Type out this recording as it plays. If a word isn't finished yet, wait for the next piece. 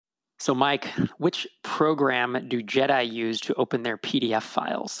So, Mike, which program do Jedi use to open their PDF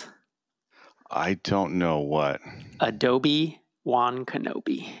files? I don't know what. Adobe Wan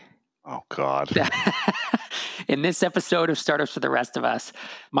Kenobi. Oh, God. In this episode of Startups for the Rest of Us,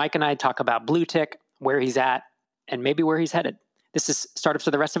 Mike and I talk about Bluetick, where he's at, and maybe where he's headed. This is Startups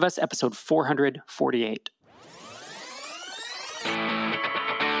for the Rest of Us, episode 448.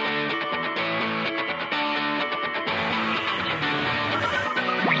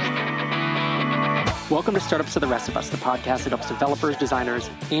 Welcome to Startups for the Rest of Us, the podcast that helps developers, designers,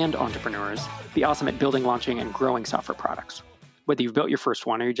 and entrepreneurs be awesome at building, launching, and growing software products. Whether you've built your first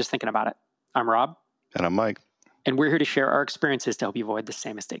one or you're just thinking about it. I'm Rob. And I'm Mike. And we're here to share our experiences to help you avoid the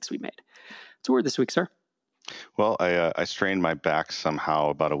same mistakes we made. What's the word this week, sir? Well, I strained my back somehow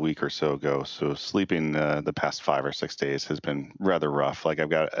about a week or so ago. So sleeping the past 5 or 6 days has been rather rough. Like I've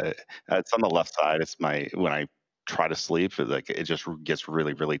got, it's on the left side. It's when I try to sleep, it just gets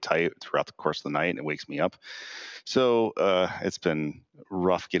really, really tight throughout the course of the night and it wakes me up. So it's been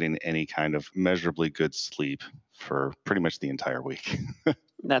rough getting any kind of measurably good sleep for pretty much the entire week.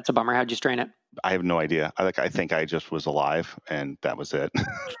 That's a bummer. How'd you strain it? I have no idea. I think I just was alive and that was it.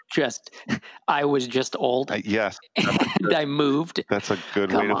 I was just old. Yes. And I moved. That's a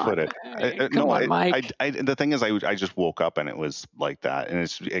good way to put it. Mike. The thing is, I just woke up and it was like that.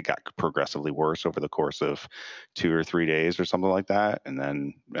 And it got progressively worse over the course of 2 or 3 days or something like that. And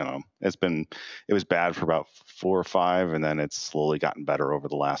then, it was bad for about 4 or 5. And then it's slowly gotten better over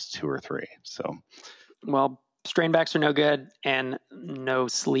the last 2 or 3. So, well, strain backs are no good and no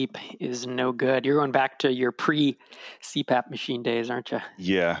sleep is no good. You're going back to your pre-CPAP machine days, aren't you?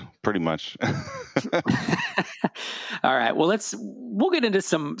 Yeah, pretty much. All right. Well, we'll get into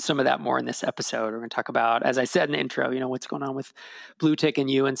some of that more in this episode. We're going to talk about, as I said in the intro, what's going on with Bluetick and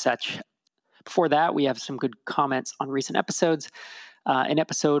you and such. Before that, we have some good comments on recent episodes. In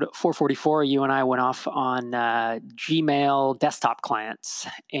episode 444, you and I went off on Gmail desktop clients.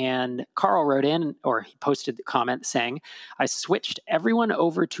 And Carl wrote in, or he posted the comment saying, I switched everyone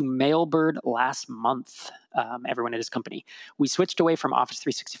over to Mailbird last month, everyone at his company. We switched away from Office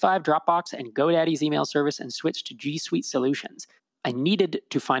 365, Dropbox, and GoDaddy's email service and switched to G Suite Solutions. I needed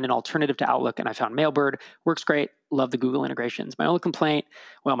to find an alternative to Outlook, and I found Mailbird. Works great. Love the Google integrations. My only complaint,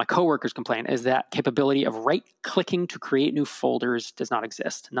 my coworker's complaint, is that capability of right-clicking to create new folders does not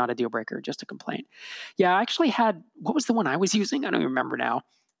exist. Not a deal breaker, just a complaint. Yeah, I actually had, what was the one I was using? I don't even remember now.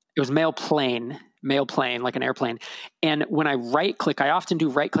 It was Mailplane, like an airplane. And when I right-click, I often do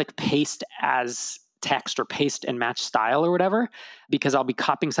right-click paste as text or paste and match style or whatever, because I'll be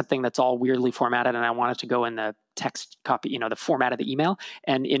copying something that's all weirdly formatted and I want it to go in the text copy, the format of the email.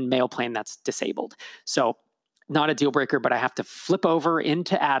 And in Mailplane, that's disabled. So not a deal breaker, but I have to flip over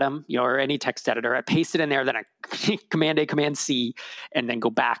into Atom, or any text editor. I paste it in there, then I Command A, Command C, and then go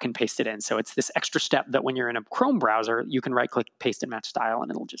back and paste it in. So it's this extra step that when you're in a Chrome browser, you can right-click, paste and match style,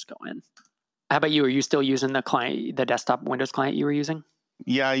 and it'll just go in. How about you? Are you still using the desktop Windows client you were using?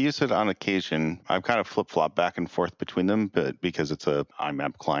 Yeah, I use it on occasion. I've kind of flip-flop back and forth between them, but because it's a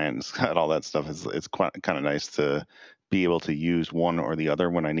IMAP client, it's got all that stuff, it's quite kind of nice to be able to use one or the other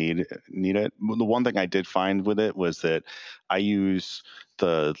when I need it. The one thing I did find with it was that I use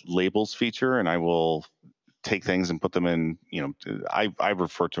the labels feature, and I will take things and put them in, I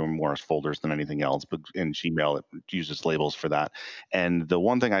refer to them more as folders than anything else, but in Gmail, it uses labels for that. And the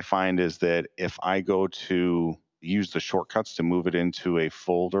one thing I find is that if I go to use the shortcuts to move it into a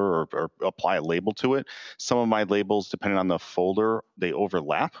folder or apply a label to it, some of my labels, depending on the folder, they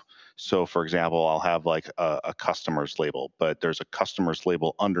overlap. So for example, I'll have like a customer's label, but there's a customer's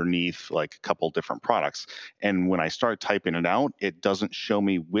label underneath like a couple different products. And when I start typing it out, it doesn't show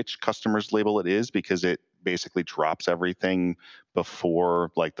me which customer's label it is because it basically drops everything before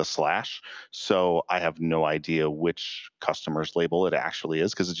like the slash. So I have no idea which customer's label it actually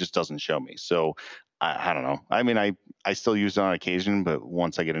is because it just doesn't show me. So I don't know. I mean, I still use it on occasion, but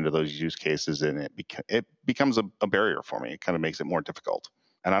once I get into those use cases, and it becomes a barrier for me. It kind of makes it more difficult.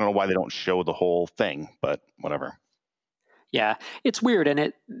 And I don't know why they don't show the whole thing, but whatever. Yeah, it's weird.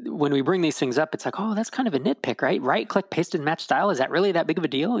 And when we bring these things up, it's like, oh, that's kind of a nitpick, right? Right click, paste and match style. Is that really that big of a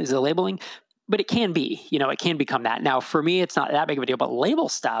deal? Is the labeling? But it can be, it can become that. Now, for me, it's not that big of a deal, but label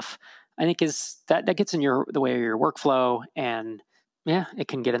stuff, I think is that gets in the way of your workflow, and yeah, it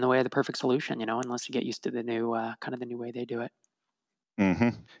can get in the way of the perfect solution, unless you get used to the new, kind of the new way they do it. hmm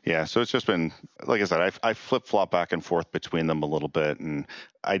Yeah, so it's just been, like I said, I flip-flop back and forth between them a little bit. And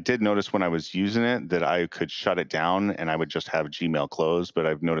I did notice when I was using it that I could shut it down and I would just have Gmail closed. But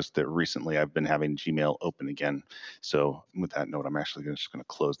I've noticed that recently I've been having Gmail open again. So with that note, I'm actually just going to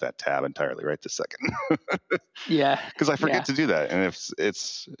close that tab entirely right this second Yeah. because I Yeah. forget to do that. And if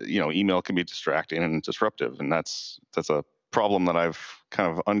it's, email can be distracting and disruptive. And that's a problem that I've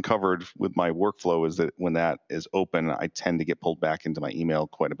kind of uncovered with my workflow, is that when that is open, I tend to get pulled back into my email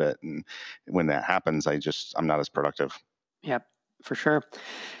quite a bit. And when that happens, I'm not as productive. Yep, for sure.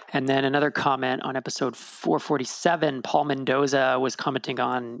 And then another comment on episode 447, Paul Mendoza was commenting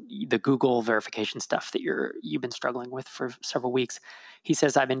on the Google verification stuff that you've been struggling with for several weeks. He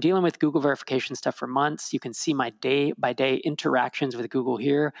says, I've been dealing with Google verification stuff for months. You can see my day-by-day interactions with Google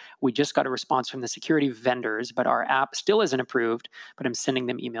here. We just got a response from the security vendors, but our app still isn't approved, but I'm sending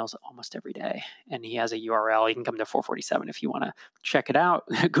them emails almost every day. And he has a URL. You can come to 447 if you want to check it out.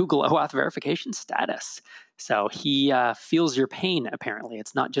 Google OAuth verification status. So he feels your pain, apparently.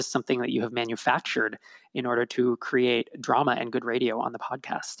 It's not just something that you have manufactured in order to create drama and good radio on the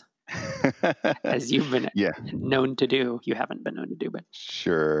podcast, as you've been known to do. You haven't been known to do, but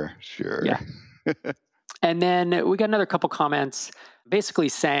Sure. yeah. And then we got another couple comments basically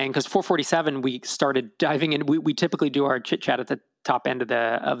saying, because 447, we started diving in. We typically do our chit chat at the top end of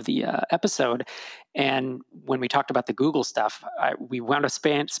the episode. And when we talked about the Google stuff, we wound up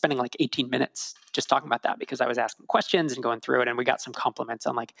spending like 18 minutes just talking about that, because I was asking questions and going through it. And we got some compliments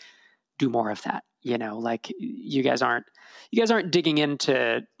on like, do more of that. Like you guys aren't digging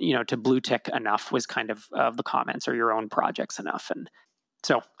into, to Bluetick enough, was kind of the comments, or your own projects enough. And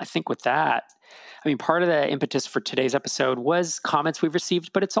so I think with that, part of the impetus for today's episode was comments we've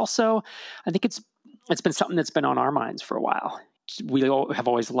received, but it's also, I think it's been something that's been on our minds for a while. We have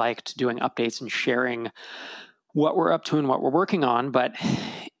always liked doing updates and sharing what we're up to and what we're working on, but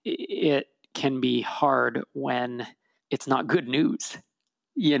it can be hard when it's not good news,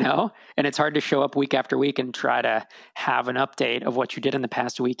 and it's hard to show up week after week and try to have an update of what you did in the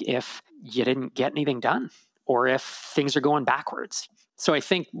past week if you didn't get anything done, or if things are going backwards. So I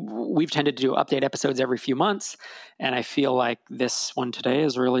think we've tended to do update episodes every few months. And I feel like this one today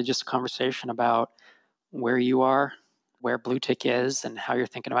is really just a conversation about where you are, where Bluetick is, and how you're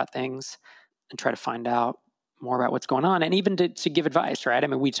thinking about things, and try to find out more about what's going on, and even to give advice, right?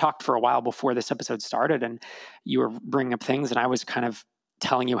 We talked for a while before this episode started, and you were bringing up things, and I was kind of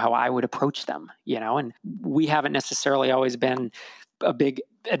telling you how I would approach them, and we haven't necessarily always been a big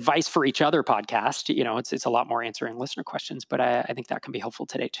advice for each other podcast. It's a lot more answering listener questions, but I think that can be helpful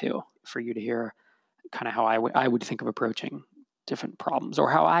today too, for you to hear kind of how I would think of approaching different problems,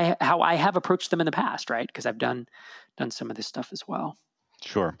 or how I have approached them in the past, right? Because I've done some of this stuff as well.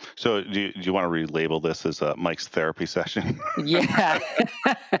 Sure. So do you want to relabel this as Mike's therapy session? Yeah.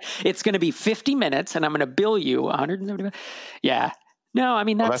 It's going to be 50 minutes and I'm going to bill you 170. Yeah. No,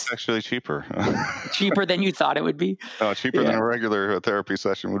 that's actually cheaper. Cheaper than you thought it would be. Oh, cheaper than a regular therapy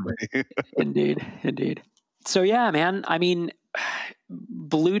session would be. Indeed. So yeah, man,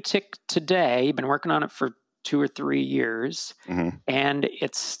 Bluetick today, you've been working on it for 2 or 3 years, and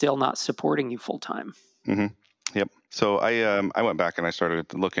it's still not supporting you full time. Mm-hmm. Yep. So I went back and I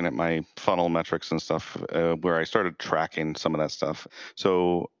started looking at my funnel metrics and stuff, where I started tracking some of that stuff.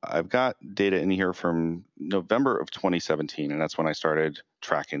 So I've got data in here from November of 2017, and that's when I started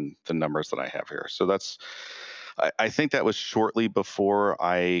tracking the numbers that I have here. So I think that was shortly before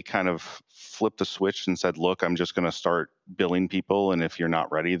I kind of flipped the switch and said, look, I'm just going to start billing people. And if you're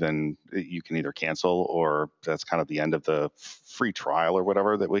not ready, then you can either cancel, or that's kind of the end of the free trial or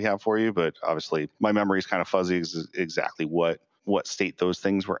whatever that we have for you. But obviously my memory is kind of fuzzy exactly what state those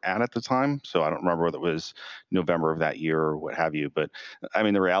things were at the time. So I don't remember whether it was November of that year or what have you. But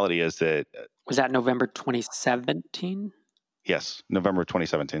the reality is that... Was that November 2017? Yes, November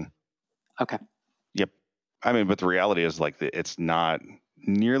 2017. Okay. Yep. But the reality is, like, it's not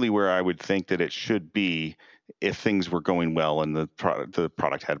nearly where I would think that it should be if things were going well and the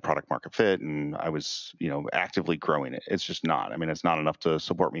product had product market fit and I was, actively growing it. It's just not. It's not enough to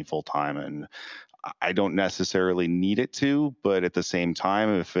support me full time, and I don't necessarily need it to. But at the same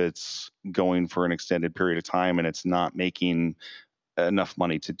time, if it's going for an extended period of time and it's not making enough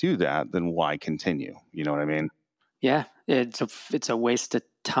money to do that, then why continue? You know what I mean? Yeah, it's a waste of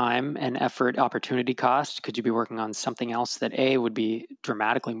time and effort, opportunity cost. Could you be working on something else that would be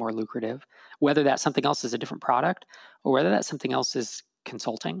dramatically more lucrative? Whether that something else is a different product, or whether that something else is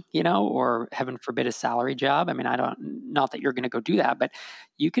consulting, or heaven forbid a salary job. Not that you're going to go do that, but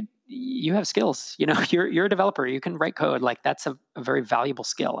you have skills. You're a developer. You can write code. Like, that's a very valuable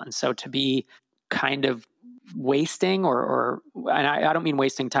skill. And so to be kind of wasting and I don't mean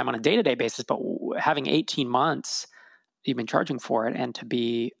wasting time on a day-to-day basis, but having 18 months you've been charging for it and to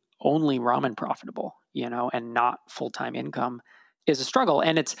be only ramen profitable, and not full-time income is a struggle.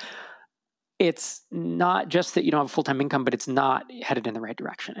 And it's not just that you don't have full-time income, but it's not headed in the right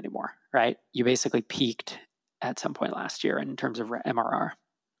direction anymore, right? You basically peaked at some point last year in terms of MRR.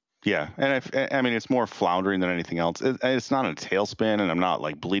 Yeah, and I mean, it's more floundering than anything else. It's not a tailspin, and I'm not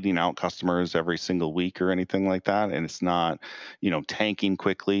like bleeding out customers every single week or anything like that. And it's not, tanking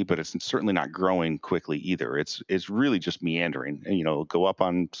quickly, but it's certainly not growing quickly either. It's really just meandering, and it'll go up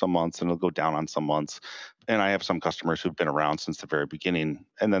on some months and it'll go down on some months. And I have some customers who've been around since the very beginning,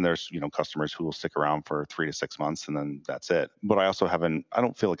 and then there's customers who will stick around for 3 to 6 months, and then that's it. But I also haven't. I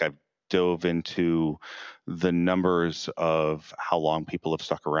don't feel like I've dove into the numbers of how long people have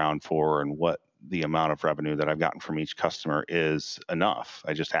stuck around for and what the amount of revenue that I've gotten from each customer is enough.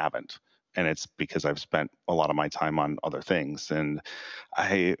 I just haven't. And it's because I've spent a lot of my time on other things. And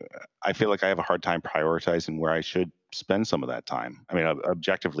I feel like I have a hard time prioritizing where I should spend some of that time. I mean,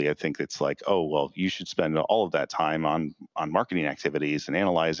 objectively, I think it's like, oh, well, you should spend all of that time on marketing activities and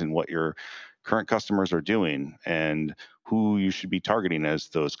analyzing what your current customers are doing and who you should be targeting as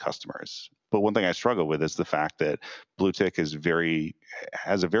those customers. But one thing I struggle with is the fact that Bluetick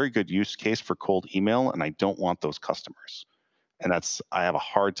has a very good use case for cold email, and I don't want those customers. And I have a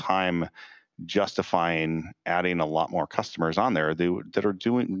hard time justifying adding a lot more customers on there that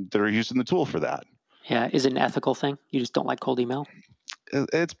are using the tool for that. Yeah, is it an ethical thing? You just don't like cold email?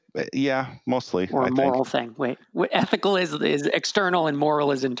 It's mostly. Or a moral thing. Wait, what ethical is external and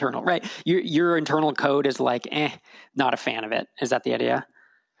moral is internal, right? Your internal code is like, not a fan of it. Is that the idea?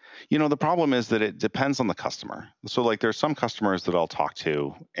 The problem is that it depends on the customer. So like there's some customers that I'll talk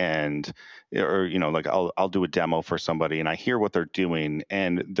to like I'll do a demo for somebody and I hear what they're doing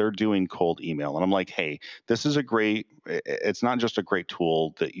and they're doing cold email. And I'm like, hey, this is it's not just a great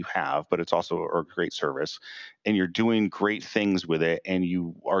tool that you have, but it's also a great service. And you're doing great things with it and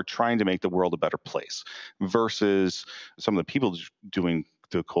you are trying to make the world a better place versus some of the people doing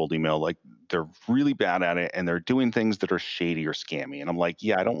the cold email, like they're really bad at it and they're doing things that are shady or scammy. And I'm like,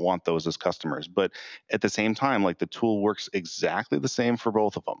 yeah, I don't want those as customers. But at the same time, like the tool works exactly the same for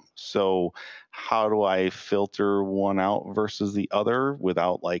both of them. So how do I filter one out versus the other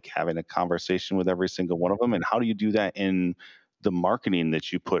without like having a conversation with every single one of them? And how do you do that in the marketing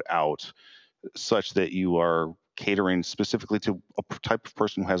that you put out such that you are catering specifically to a type of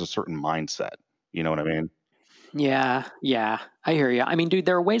person who has a certain mindset? You know what I mean? Yeah, I hear you. I mean, dude,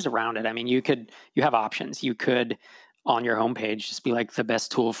 there are ways around it. I mean, you have options. You could, on your homepage, just be like the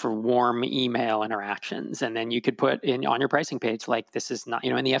best tool for warm email interactions. And then you could put on your pricing page, like this is not,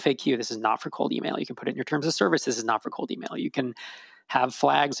 in the FAQ, this is not for cold email. You can put it in your terms of service, this is not for cold email. You can have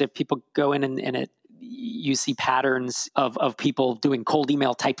flags if people go in and you see patterns of people doing cold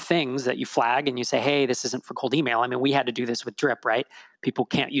email type things that you flag and you say, hey, this isn't for cold email. I mean, we had to do this with Drip, right? People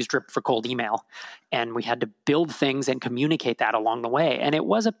can't use Drip for cold email. And we had to build things and communicate that along the way. And it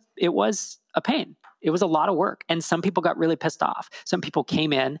was a pain. It was a lot of work. And some people got really pissed off. Some people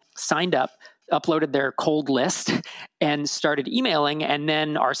came in, signed up, uploaded their cold list and started emailing. And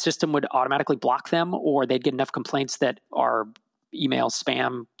then our system would automatically block them, or they'd get enough complaints that our email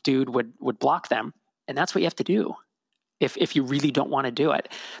spam dude would block them. And that's what you have to do if you really don't want to do it.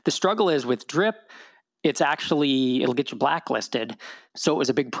 The struggle is with Drip, it'll get you blacklisted. So it was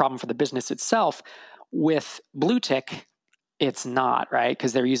a big problem for the business itself. With Bluetick, it's not, right?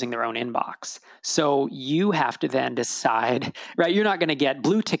 Because they're using their own inbox. So you have to then decide, right? You're not going to get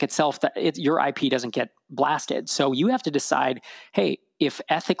Bluetick itself, your IP doesn't get blasted. So you have to decide, hey, if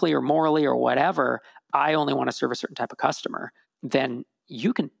ethically or morally or whatever, I only want to serve a certain type of customer, then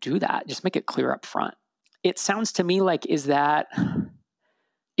you can do that. Just make it clear up front. It sounds to me like, is it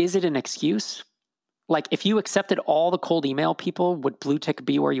an excuse? Like if you accepted all the cold email people, would Bluetick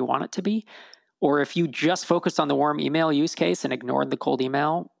be where you want it to be? Or if you just focused on the warm email use case and ignored the cold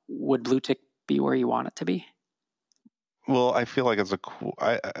email, would Bluetick be where you want it to be? Well, I feel like I don't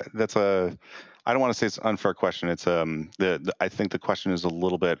want to say it's an unfair question. It's I think the question is a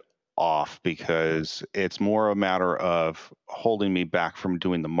little bit off because it's more a matter of holding me back from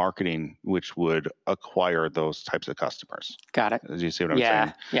doing the marketing, which would acquire those types of customers. Got it. Do you see what I'm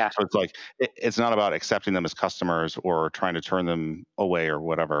saying? Yeah. So it's like, it's not about accepting them as customers or trying to turn them away or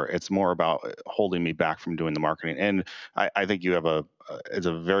whatever. It's more about holding me back from doing the marketing. And I think you have it's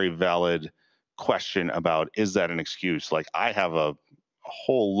a very valid question about, is that an excuse? Like I have a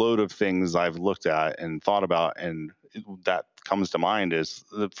whole load of things I've looked at and thought about, and that comes to mind is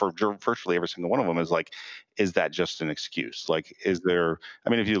for virtually every single one of them is like, is that just an excuse? Like,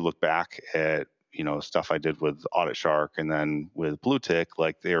 if you look back at stuff I did with Audit Shark and then with Blue Tick,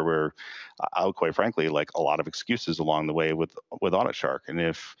 like there were, quite frankly, like a lot of excuses along the way with Audit Shark. And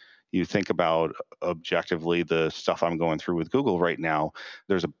if you think about objectively the stuff I'm going through with Google right now,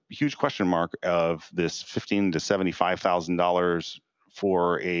 there's a huge question mark of this $15,000 to $75,000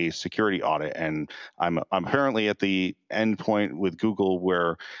 for a security audit, and I'm apparently at the end point with Google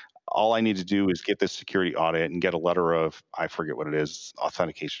where all I need to do is get this security audit and get a letter of, I forget what it is,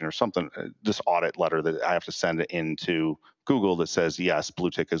 authentication or something, this audit letter that I have to send into Google that says, yes, Blue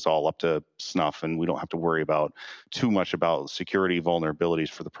Tick is all up to snuff and we don't have to worry about too much about security vulnerabilities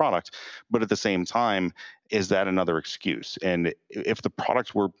for the product. But at the same time, is that another excuse? And if the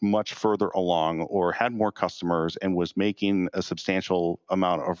product were much further along or had more customers and was making a substantial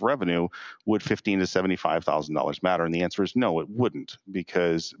amount of revenue, would $15,000 to $75,000 matter? And the answer is no, it wouldn't.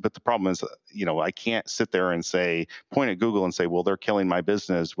 But the problem is, I can't sit there and point at Google and say, well, they're killing my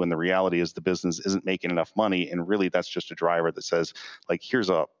business, when the reality is the business isn't making enough money. And really, that's just a driver that says, like, here's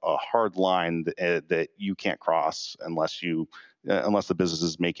a hard line that you can't cross unless the business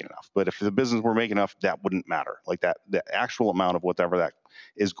is making enough. But if the business were making enough, that wouldn't matter. Like that, the actual amount of whatever that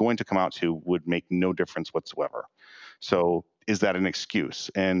is going to come out to would make no difference whatsoever. So is that an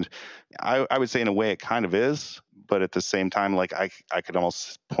excuse? And I would say in a way it kind of is, but at the same time, like I could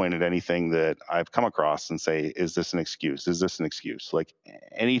almost point at anything that I've come across and say, is this an excuse? Is this an excuse? Like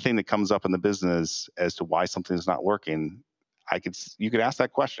anything that comes up in the business as to why something is not working, you could ask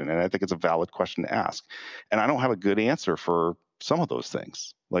that question. And I think it's a valid question to ask. And I don't have a good answer for some of those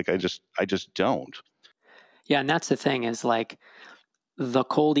things. Like I just don't. Yeah. And that's the thing is like the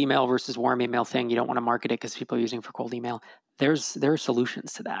cold email versus warm email thing. You don't want to market it because people are using it for cold email. There are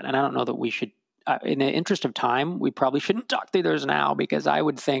solutions to that. And I don't know that we should, in the interest of time, we probably shouldn't talk through those now, because I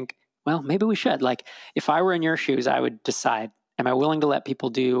would think, well, maybe we should. Like if I were in your shoes, I would decide, am I willing to let people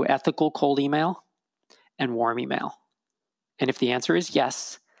do ethical cold email and warm email? And if the answer is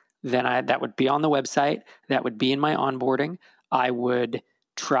yes, then that would be on the website. That would be in my onboarding. I would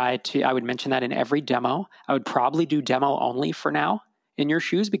mention that in every demo. I would probably do demo only for now in your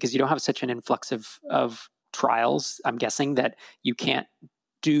shoes, because you don't have such an influx of trials. I'm guessing that you can't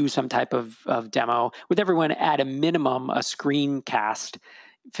do some type of demo with everyone at a minimum, a screencast,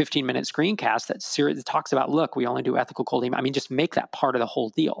 15-minute screencast that talks about, look, we only do ethical cold email. I mean, just make that part of the whole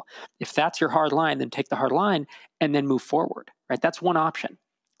deal. If that's your hard line, then take the hard line and then move forward, right? That's one option.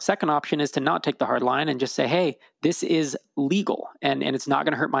 Second option is to not take the hard line and just say, hey, this is legal and it's not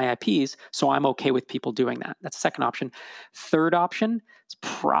going to hurt my IPs, so I'm okay with people doing that. That's the second option. Third option is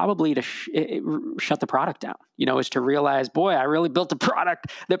probably to shut the product down, is to realize, boy, I really built a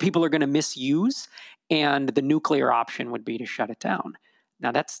product that people are going to misuse. And the nuclear option would be to shut it down.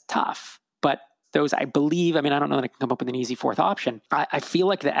 Now, that's tough, but those, I believe, I don't know that I can come up with an easy fourth option. I feel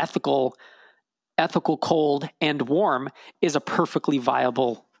like the ethical cold and warm is a perfectly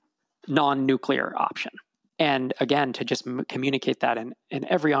viable non-nuclear option. And again, to just communicate that in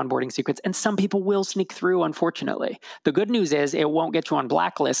every onboarding sequence. And some people will sneak through, unfortunately. The good news is it won't get you on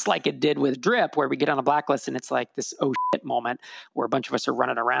blacklists like it did with Drip, where we get on a blacklist and it's like this oh shit moment where a bunch of us are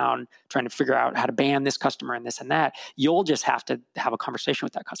running around trying to figure out how to ban this customer and this and that. You'll just have to have a conversation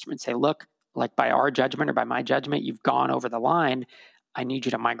with that customer and say, look, like by our judgment or by my judgment, you've gone over the line. I need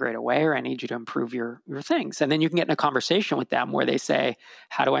you to migrate away, or I need you to improve your things. And then you can get in a conversation with them where they say,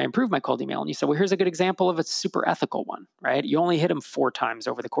 how do I improve my cold email? And you say, well, here's a good example of a super ethical one, right? You only hit them 4 times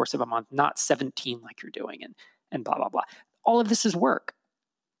over the course of a month, not 17 like you're doing, and blah, blah, blah. All of this is work,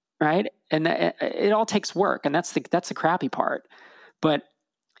 right? And it all takes work. And that's the crappy part. But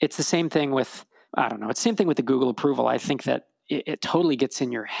it's the same thing with, it's the same thing with the Google approval. I think that it totally gets in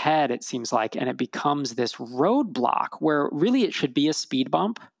your head, it seems like, and it becomes this roadblock where really it should be a speed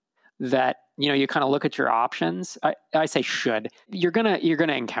bump that, you kind of look at your options. I say should. You're gonna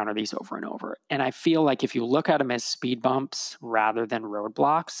encounter these over and over. And I feel like if you look at them as speed bumps rather than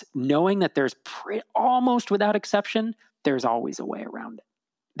roadblocks, knowing that there's almost without exception, there's always a way around it.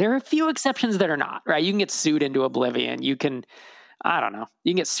 There are a few exceptions that are not, right? You can get sued into oblivion. You can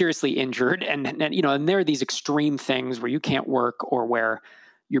get seriously injured. And there are these extreme things where you can't work or where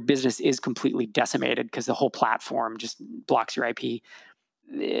your business is completely decimated because the whole platform just blocks your IP.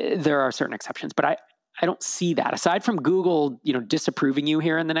 There are certain exceptions, but I don't see that. Aside from Google, disapproving you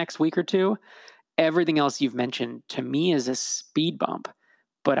here in the next week or two, everything else you've mentioned to me is a speed bump,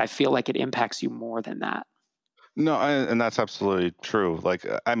 but I feel like it impacts you more than that. No, and that's absolutely true. Like,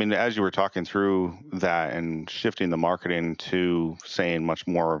 as you were talking through that and shifting the marketing to saying much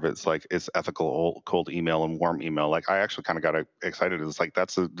more of it's like it's ethical cold email and warm email. Like, I actually kind of got excited. It's like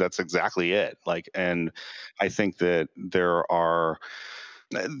that's exactly it. Like, and I think that there are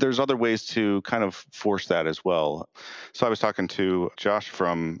There's other ways to kind of force that as well. So I was talking to Josh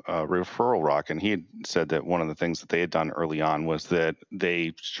from Referral Rock, and he had said that one of the things that they had done early on was that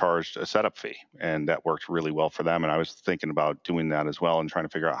they charged a setup fee, and that worked really well for them. And I was thinking about doing that as well and trying to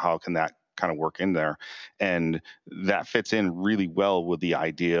figure out how can that kind of work in there. And that fits in really well with the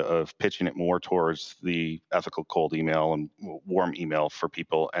idea of pitching it more towards the ethical cold email and warm email for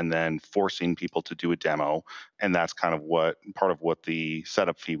people, and then forcing people to do a demo. And that's kind of what part of what the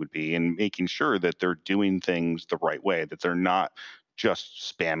setup fee would be, and making sure that they're doing things the right way, that they're not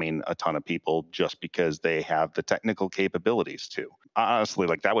just spamming a ton of people just because they have the technical capabilities to. Honestly,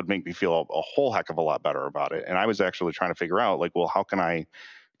 like that would make me feel a whole heck of a lot better about it. And I was actually trying to figure out like, well, how can I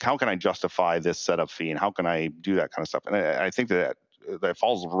justify this setup fee, and how can I do that kind of stuff? And I think that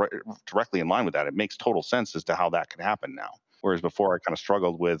falls directly in line with that. It makes total sense as to how that can happen now. Whereas before I kind of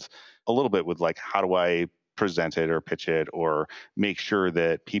struggled with a little bit with like, how do I present it or pitch it or make sure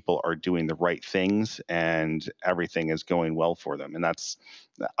that people are doing the right things and everything is going well for them? And that's,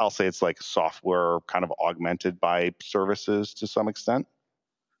 I'll say it's like software kind of augmented by services to some extent.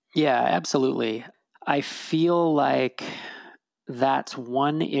 Yeah, absolutely. I feel like that's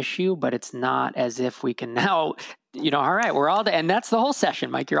one issue, but it's not as if we can now, all right, we're all, and that's the whole session,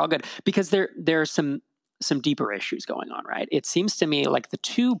 Mike, you're all good. Because there are some deeper issues going on, right? It seems to me like the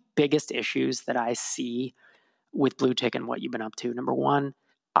two biggest issues that I see with Bluetick and what you've been up to. Number one,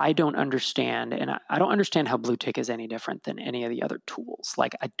 I don't understand, and I don't understand how Bluetick is any different than any of the other tools.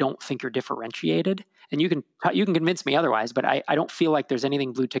 Like, I don't think you're differentiated, and you can convince me otherwise, but I don't feel like there's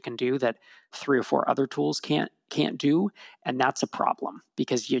anything Bluetick can do that 3 or 4 other tools can't do, and that's a problem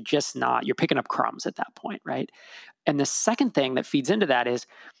because you're picking up crumbs at that point, right? And the second thing that feeds into that is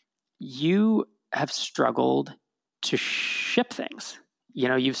you have struggled to ship things.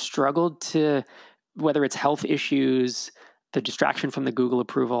 You've struggled to, whether it's health issues, the distraction from the Google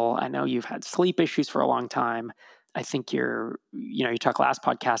approval. I know you've had sleep issues for a long time. I think you talked last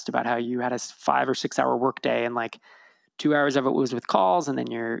podcast about how you had a 5 or 6 hour workday, and like 2 hours of it was with calls, and then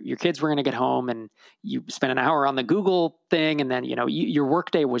your kids were going to get home, and you spent an hour on the Google thing, and then your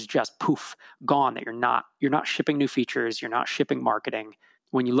workday was just poof, gone. That you're not shipping new features, you're not shipping marketing.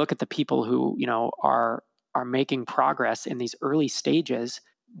 When you look at the people who are making progress in these early stages,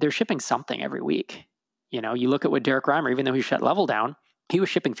 they're shipping something every week. You look at what Derek Reimer, even though he shut Level down, he was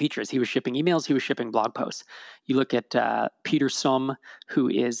shipping features. He was shipping emails. He was shipping blog posts. You look at Peter Sum, who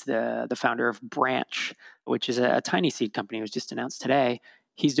is the founder of Branch, which is a tiny seed company. It was just announced today.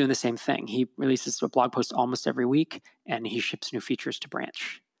 He's doing the same thing. He releases a blog post almost every week, and he ships new features to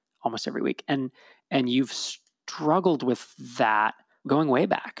Branch almost every week. And you've struggled with that going way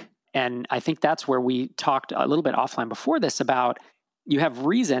back. And I think that's where we talked a little bit offline before this about you have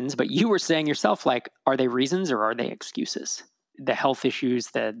reasons, but you were saying yourself, like, are they reasons or are they excuses? The health issues,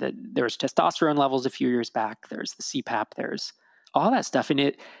 there's testosterone levels a few years back, there's the CPAP, there's all that stuff. And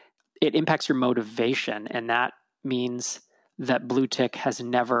it impacts your motivation. And that means that Bluetick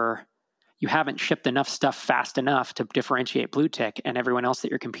you haven't shipped enough stuff fast enough to differentiate Bluetick, and everyone else that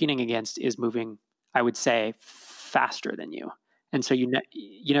you're competing against is moving, I would say, faster than you. And so you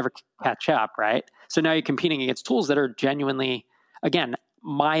never catch up, right? So now you're competing against tools that are genuinely, again,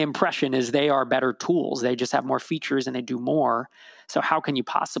 my impression is they are better tools. They just have more features and they do more. So how can you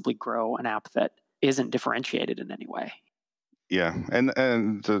possibly grow an app that isn't differentiated in any way? Yeah, and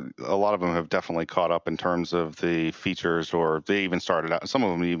a lot of them have definitely caught up in terms of the features, or they even started out. Some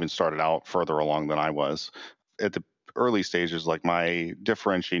of them even started out further along than I was. At the early stages, like my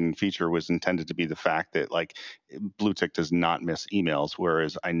differentiating feature was intended to be the fact that like Bluetick does not miss emails,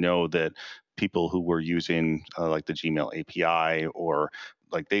 whereas I know that people who were using like the Gmail API or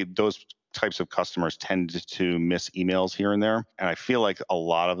like those types of customers tend to miss emails here and there. And I feel like a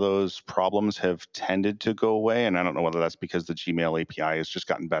lot of those problems have tended to go away. And I don't know whether that's because the Gmail API has just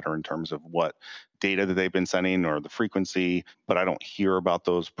gotten better in terms of what data that they've been sending or the frequency, but I don't hear about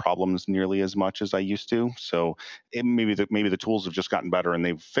those problems nearly as much as I used to. So maybe the tools have just gotten better and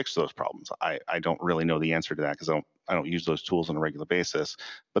they've fixed those problems. I don't really know the answer to that because I don't use those tools on a regular basis.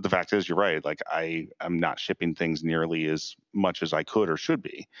 But the fact is, you're right. Like I'm not shipping things nearly as much as I could or should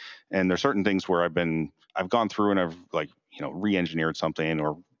be. And there's certain things where I've gone through and I've like, re-engineered something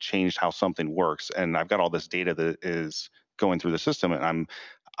or changed how something works. And I've got all this data that is going through the system, and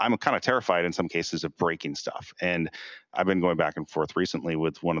I'm kind of terrified in some cases of breaking stuff. And I've been going back and forth recently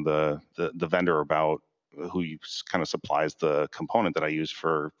with one of the vendor about who kind of supplies the component that I use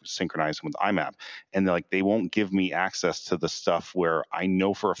for synchronizing with IMAP. And they won't give me access to the stuff where I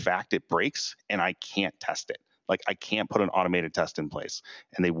know for a fact it breaks and I can't test it. Like I can't put an automated test in place,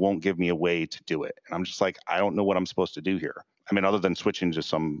 and they won't give me a way to do it. And I'm just like, I don't know what I'm supposed to do here. I mean, other than switching to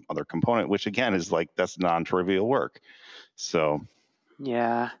some other component, which again is like, that's non-trivial work. So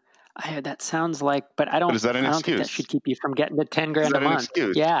Yeah. That sounds like, but I but is that an don't think that excuse? should keep you from getting to 10 Is grand a that an month.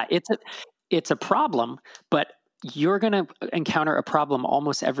 excuse? Yeah, it's a problem, but you're going to encounter a problem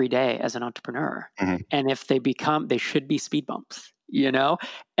almost every day as an entrepreneur. Mhm. And if they should be speed bumps, you know?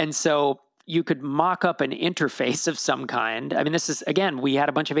 And so you could mock up an interface of some kind. I mean, this is, again, we had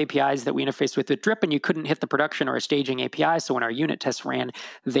a bunch of APIs that we interfaced with Drip, and you couldn't hit the production or a staging API. So when our unit tests ran,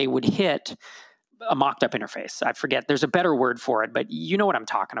 they would hit a mocked up interface. I forget, there's a better word for it, but you know what I'm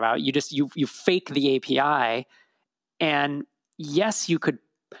talking about. You just, you fake the API, and yes, you could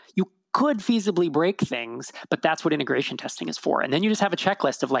feasibly break things, but that's what integration testing is for. And then you just have a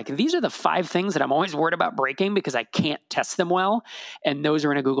checklist of like, these are the 5 things that I'm always worried about breaking because I can't test them well. And those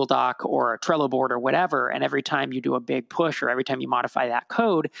are in a Google Doc or a Trello board or whatever. And every time you do a big push or every time you modify that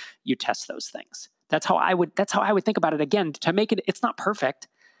code, you test those things. That's how I would think about it. Again, to make it, it's not perfect,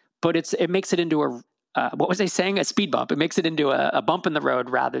 but it makes it into a, what was I saying? A speed bump. It makes it into a bump in the road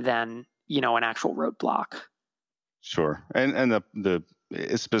rather than, an actual roadblock. Sure. And the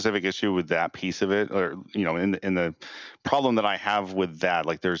specific issue with that piece of it, or in the problem that I have with that,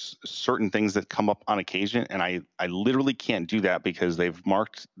 like there's certain things that come up on occasion, and I literally can't do that because they've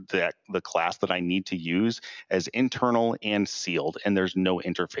marked that the class that I need to use as internal and sealed, and there's no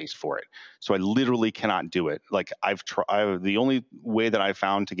interface for it. So I literally cannot do it. Like the only way that I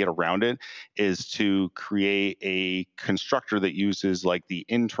found to get around it is to create a constructor that uses like the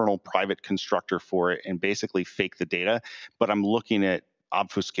internal private constructor for it and basically fake the data. But I'm looking at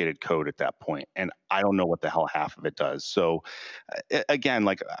obfuscated code at that point, and I don't know what the hell half of it does. So again,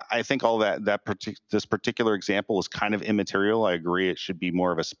 like I think all this particular example is kind of immaterial. I agree it should be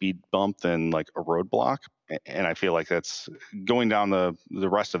more of a speed bump than like a roadblock, and I feel like that's going down the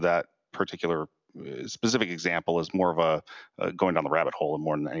rest of that particular specific example is more of a going down the rabbit hole and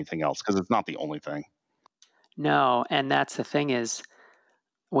more than anything else, because it's not the only thing. No, and that's the thing is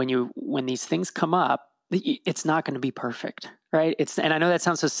when these things come up, it's not going to be perfect, right? And I know that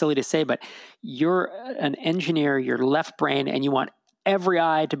sounds so silly to say, but you're an engineer, you're left brain, and you want every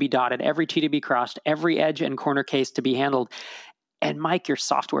I to be dotted, every T to be crossed, every edge and corner case to be handled. And Mike, your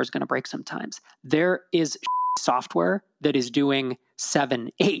software is going to break sometimes. There is software that is doing 7,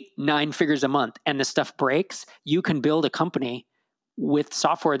 8, 9 figures a month, and the stuff breaks. You can build a company with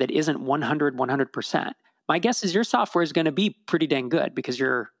software that isn't 100%. My guess is your software is going to be pretty dang good because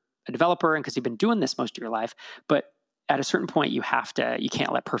you're a developer and because you've been doing this most of your life. But at a certain point, you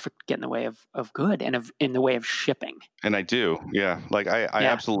can't let perfect get in the way of good and in the way of shipping. And I do. Yeah. Like I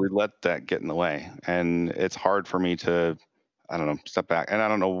absolutely let that get in the way. And it's hard for me to, I don't know, step back. And I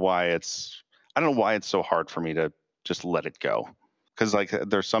don't know why it's so hard for me to just let it go. Because like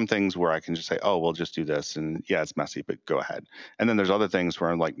there's some things where I can just say, oh, we'll just do this. And yeah, it's messy, but go ahead. And then there's other things where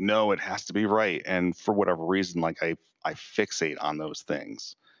I'm like, no, it has to be right. And for whatever reason, like I fixate on those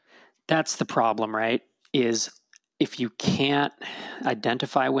things. That's the problem, right? Is if you can't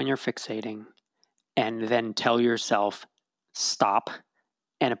identify when you're fixating and then tell yourself, stop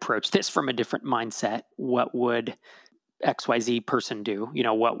and approach this from a different mindset, what would XYZ person do?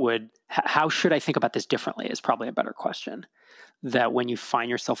 How should I think about this differently is probably a better question. That when you find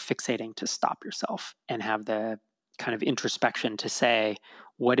yourself fixating, to stop yourself and have the kind of introspection to say,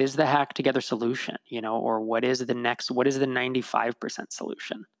 what is the hack together solution? Or what is the 95%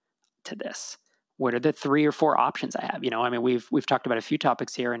 solution to this? What are the 3 or 4 options I have? I mean, we've talked about a few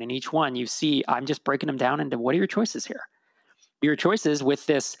topics here, and in each one you see, I'm just breaking them down into what are your choices here? Your choices with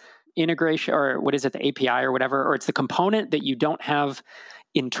this integration, or what is it, the API or whatever, or it's the component that you don't have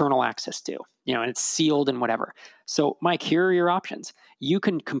internal access to, and it's sealed and whatever. So Mike, here are your options. You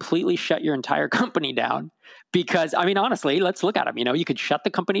can completely shut your entire company down because, I mean, honestly, let's look at them. You could shut the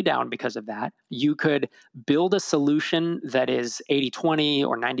company down because of that. You could build a solution that is 80-20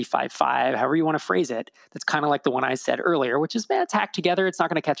 or 95-5, however you want to phrase it. That's kind of like the one I said earlier, which is, it's hacked together. It's not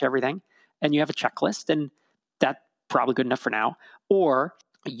going to catch everything. And you have a checklist, and that's probably good enough for now. Or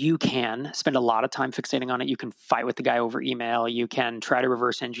you can spend a lot of time fixating on it. You can fight with the guy over email. You can try to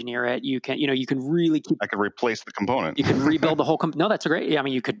reverse engineer it. You can, you can really keep. I could replace the component. You can rebuild the whole. No, that's a great. I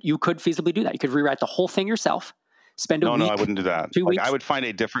mean, you could feasibly do that. You could rewrite the whole thing yourself. Spend a week. No, I wouldn't do that. 2 weeks. I would find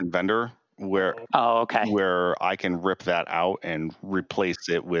a different vendor where I can rip that out and replace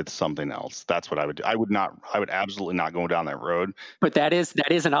it with something else. That's what I would do. I would absolutely not go down that road. But that is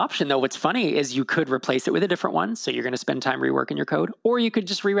an option, though. What's funny is you could replace it with a different one. So you're going to spend time reworking your code, or you could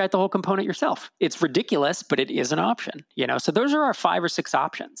just rewrite the whole component yourself. It's ridiculous, but it is an option, So those are our 5 or 6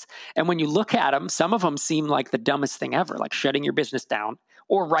 options. And when you look at them, some of them seem like the dumbest thing ever, like shutting your business down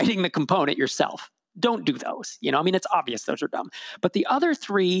or writing the component yourself. don't do those. I mean, it's obvious those are dumb. But the other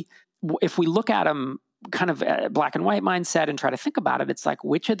three, if we look at them kind of black and white mindset and try to think about it, it's like,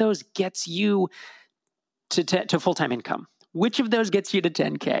 which of those gets you to full-time income? Which of those gets you to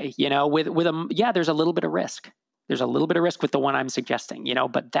 10K? There's a little bit of risk. There's a little bit of risk with the one I'm suggesting,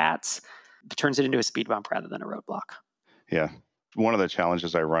 but turns it into a speed bump rather than a roadblock. Yeah. One of the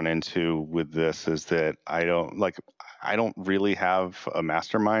challenges I run into with this is that I don't really have a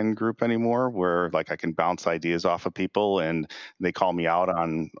mastermind group anymore where like I can bounce ideas off of people and they call me out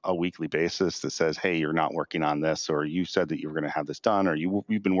on a weekly basis that says, hey, you're not working on this, or you said that you were going to have this done, or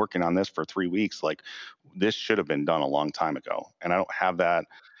you've been working on this for 3 weeks. Like, this should have been done a long time ago. And I don't have that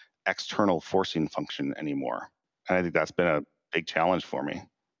external forcing function anymore. And I think that's been a big challenge for me.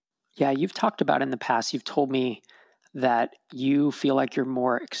 Yeah, you've talked about in the past, you've told me that you feel like you're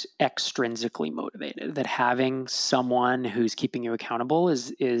more extrinsically motivated, that having someone who's keeping you accountable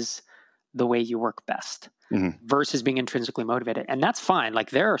is the way you work best, versus being intrinsically motivated. And that's fine.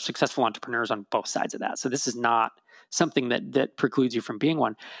 Like, there are successful entrepreneurs on both sides of that. So this is not something that precludes you from being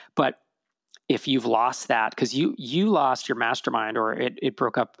one. But if you've lost that, because you lost your mastermind, or it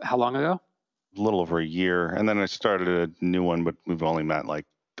broke up how long ago? A little over a year. And then I started a new one, but we've only met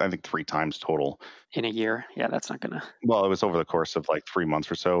I think 3 times total in a year. Yeah, that's not gonna. Well, it was over the course of like 3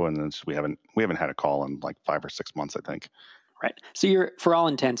 months or so, and then we haven't had a call in like 5 or 6 months, I think. Right. So you're, for all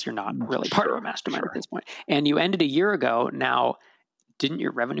intents, you're not really part of a mastermind at this point. And you ended a year ago. Now, didn't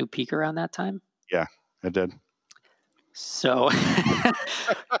your revenue peak around that time? Yeah, it did. So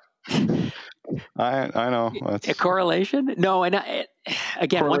I know. That's a correlation? No, and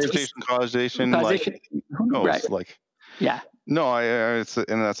again, causation, like, who knows? Right. Like, yeah. No, and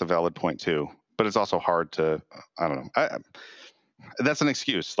that's a valid point too. But it's also hard to, I don't know. That's an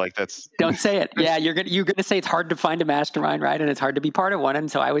excuse. Like, that's. Don't say it. Yeah, you're gonna say it's hard to find a mastermind, right? And it's hard to be part of one. And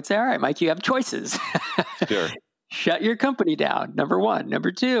so I would say, all right, Mike, you have choices. Sure. Shut your company down. Number 1.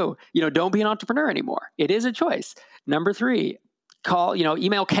 Number 2, don't be an entrepreneur anymore. It is a choice. Number 3,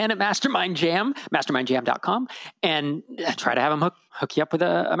 email Ken at mastermindjam.com, and try to have him hook you up with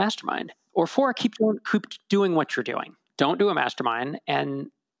a mastermind. Or 4, keep doing what you're doing. Don't do a mastermind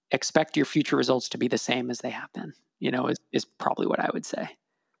and expect your future results to be the same as they have been, is probably what I would say.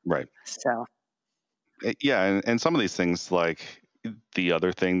 Right. So. Yeah. And some of these things, like, the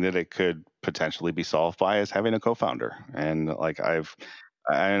other thing that it could potentially be solved by is having a co-founder. And like, I've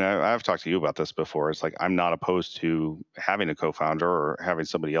talked to you about this before. It's like, I'm not opposed to having a co-founder or having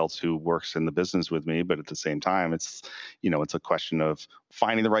somebody else who works in the business with me. But at the same time, it's a question of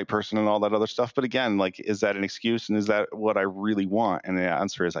finding the right person and all that other stuff. But again, like, is that an excuse? And is that what I really want? And the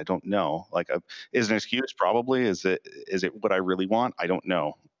answer is, I don't know. Like, is an excuse? Probably. Is it what I really want? I don't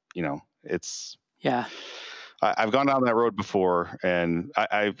know. It's. Yeah. I've gone down that road before, and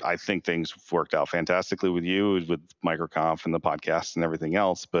I think things worked out fantastically with you, with MicroConf and the podcast and everything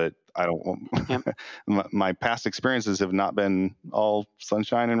else. But I don't. Yep. my past experiences have not been all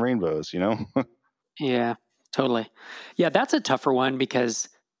sunshine and rainbows, Yeah, totally. Yeah, that's a tougher one, because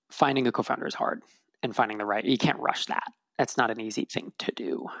finding a co-founder is hard, and finding the right. You can't rush that. That's not an easy thing to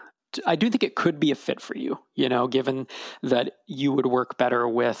do. I do think it could be a fit for you, given that you would work better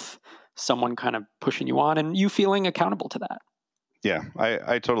with someone kind of pushing you on and you feeling accountable to that. Yeah,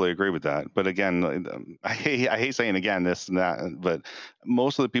 I totally agree with that. But again, I hate saying again this and that, but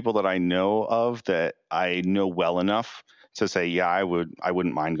most of the people that I know of that I know well enough to say, yeah, I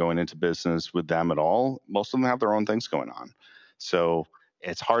wouldn't mind going into business with them at all. Most of them have their own things going on. So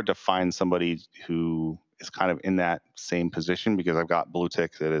it's hard to find somebody who is kind of in that same position, because I've got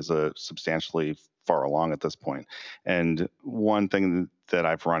BlueTick that is substantially far along at this point. And one thing that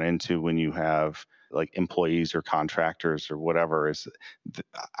I've run into when you have like employees or contractors or whatever is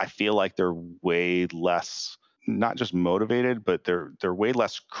I feel like they're way less, not just motivated, but they're way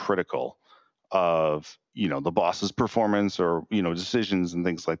less critical of, the boss's performance or, decisions and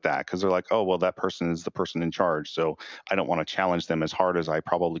things like that. Cause they're like, oh, well, that person is the person in charge. So I don't want to challenge them as hard as I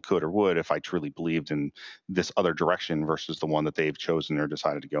probably could or would if I truly believed in this other direction versus the one that they've chosen or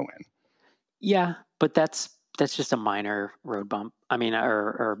decided to go in. Yeah, but that's just a minor road bump. I mean,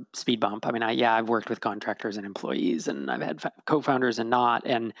 or speed bump. I mean, I've worked with contractors and employees, and I've had co-founders and not,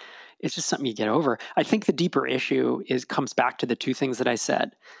 and it's just something you get over. I think the deeper issue comes back to the 2 things that I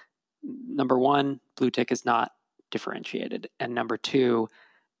said. Number 1, BlueTick is not differentiated, and number 2,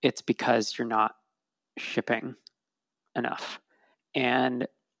 it's because you're not shipping enough. And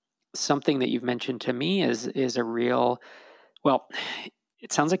something that you've mentioned to me is a real, well,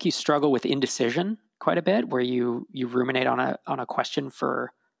 it sounds like you struggle with indecision quite a bit, where you ruminate on a question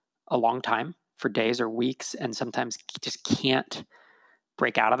for a long time, for days or weeks, and sometimes just can't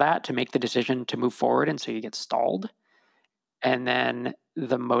break out of that, to make the decision to move forward. And so you get stalled. And then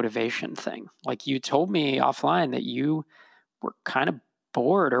the motivation thing, like you told me offline that you were kind of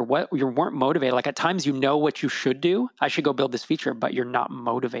bored or what, you weren't motivated. Like at times, you know what you should do. I should go build this feature, but you're not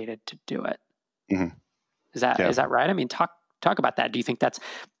motivated to do it. Mm-hmm. Is that right? I mean, talk about that. Do you think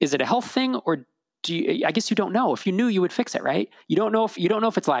is it a health thing, or I guess you don't know. If you knew, you would fix it, right? You don't know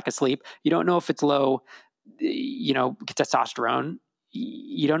if it's lack of sleep. You don't know if it's low, testosterone.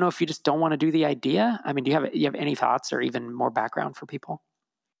 You don't know if you just don't want to do the idea. I mean, do you have any thoughts or even more background for people?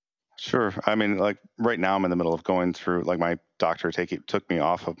 Sure. I mean, like right now I'm in the middle of going through, like my doctor took me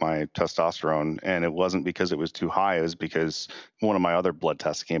off of my testosterone, and it wasn't because it was too high. It was because one of my other blood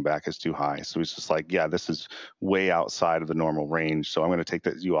tests came back as too high. So he's just like, yeah, this is way outside of the normal range. So I'm going to take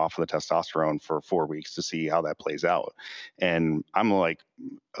you off of the testosterone for 4 weeks to see how that plays out. And I'm like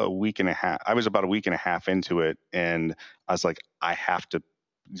I was about a week and a half into it, and I was like, I have to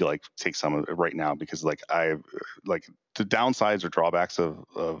like take some of it right now, because like the downsides or drawbacks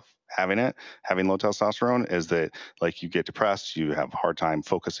of having low testosterone is that like you get depressed, you have a hard time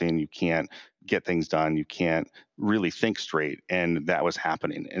focusing, you can't get things done, you can't really think straight. And that was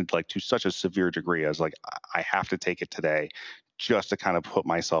happening, and like to such a severe degree, I was like, I have to take it today just to kind of put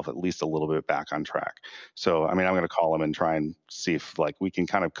myself at least a little bit back on track. So I mean, I'm going to call him and try and see if like we can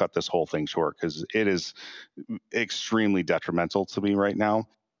kind of cut this whole thing short, because it is extremely detrimental to me right now.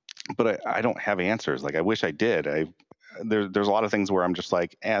 But I don't have answers. Like I wish I did. There's a lot of things where I'm just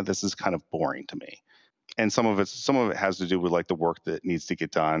like, this is kind of boring to me. And some of it has to do with like the work that needs to get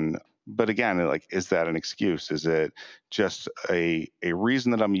done. But again, like, is that an excuse? Is it just a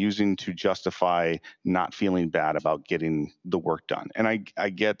reason that I'm using to justify not feeling bad about getting the work done? And I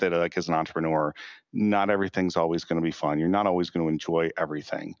get that, like, as an entrepreneur, not everything's always going to be fun. You're not always going to enjoy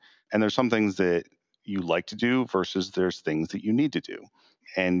everything. And there's some things that you like to do versus there's things that you need to do.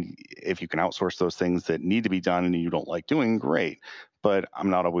 And if you can outsource those things that need to be done and you don't like doing, great. But I'm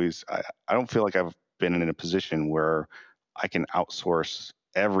not always, I don't feel like I've been in a position where I can outsource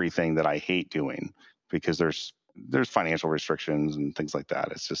everything that I hate doing, because there's financial restrictions and things like that.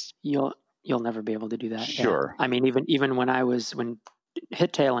 It's just, you'll never be able to do that. Sure. Yeah. I mean, even when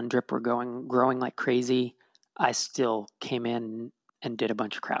Hittail and Drip were growing like crazy, I still came in and did a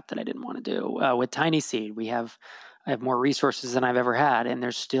bunch of crap that I didn't want to do. With Tiny Seed, I have more resources than I've ever had, and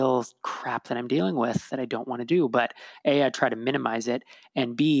there's still crap that I'm dealing with that I don't want to do. But A, I try to minimize it,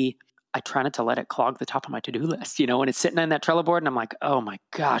 and B, I try not to let it clog the top of my to-do list. When it's sitting on that Trello board and I'm like, oh my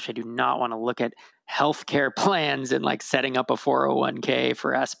gosh, I do not want to look at healthcare plans and like setting up a 401k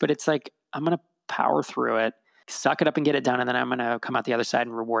for us. But it's like, I'm going to power through it, suck it up and get it done. And then I'm going to come out the other side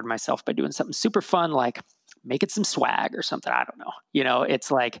and reward myself by doing something super fun, like making some swag or something. I don't know.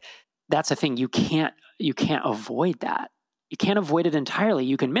 It's like, that's the thing. You can't avoid that. You can't avoid it entirely.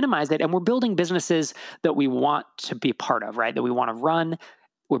 You can minimize it. And we're building businesses that we want to be part of, right? That we want to run.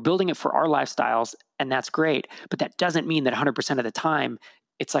 We're building it for our lifestyles, and that's great. But that doesn't mean that 100% of the time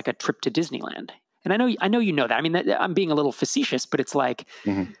it's like a trip to Disneyland. And I know you know that. I mean, I'm being a little facetious, but it's like,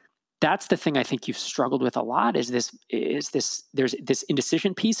 that's the thing I think you've struggled with a lot is this, there's this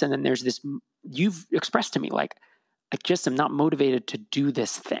indecision piece. And then there's this, you've expressed to me, like, I just am not motivated to do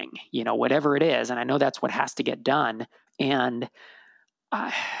this thing, whatever it is. And I know that's what has to get done. And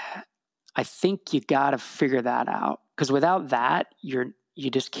I think you got to figure that out, because without that, you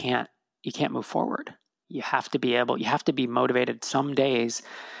can't move forward. You have to be motivated some days,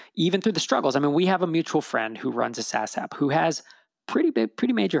 even through the struggles. I mean, we have a mutual friend who runs a SaaS app who has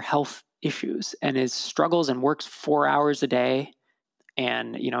pretty major health issues and struggles and works 4 hours a day.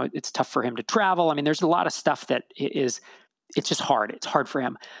 And, it's tough for him to travel. I mean, there's a lot of stuff that it's just hard. It's hard for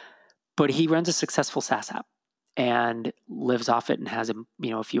him. But he runs a successful SaaS app and lives off it and has,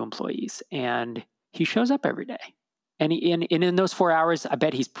 a few employees. And he shows up every day. And in those 4 hours, I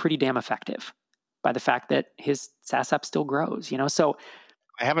bet he's pretty damn effective by the fact that his SaaS app still grows, So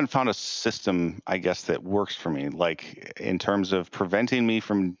I haven't found a system, I guess, that works for me, like in terms of preventing me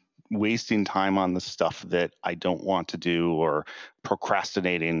from wasting time on the stuff that I don't want to do or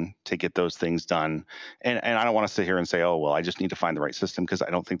procrastinating to get those things done. And I don't want to sit here and say, oh, well, I just need to find the right system, because I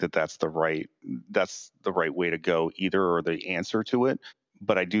don't think that that's the right way to go either, or the answer to it.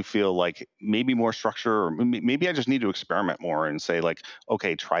 But I do feel like maybe more structure, or maybe I just need to experiment more and say like,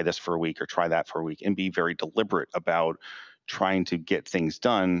 okay, try this for a week or try that for a week, and be very deliberate about trying to get things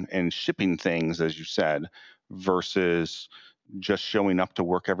done and shipping things, as you said, versus just showing up to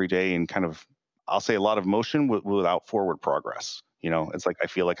work every day and kind of, I'll say, a lot of motion without forward progress. It's like I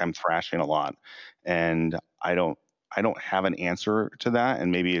feel like I'm thrashing a lot, and I don't have an answer to that.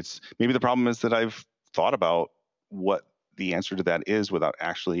 And maybe the problem is that I've thought about what the answer to that is without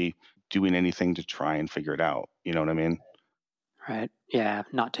actually doing anything to try and figure it out. You know what I mean? Right. Yeah.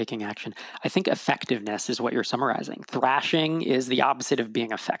 Not taking action. I think effectiveness is what you're summarizing. Thrashing is the opposite of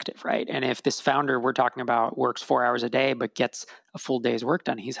being effective, right? And if this founder we're talking about works 4 hours a day, but gets a full day's work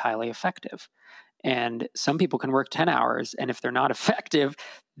done, he's highly effective. And some people can work 10 hours, and if they're not effective,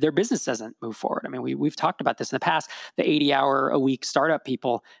 their business doesn't move forward. I mean, we've talked about this in the past. The 80-hour-a-week startup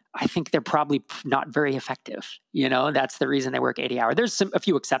people, I think they're probably not very effective. That's the reason they work 80 hours. There's a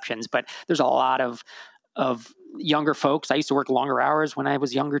few exceptions, but there's a lot of younger folks. I used to work longer hours when I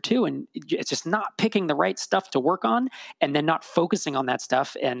was younger too, and it's just not picking the right stuff to work on, and then not focusing on that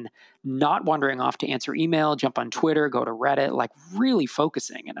stuff, and not wandering off to answer email, jump on Twitter, go to Reddit, like really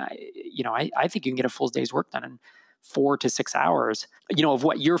focusing. And I think you can get a full day's work done in 4 to 6 hours, of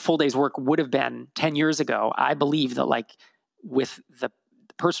what your full day's work would have been 10 years ago. I believe that, like, with the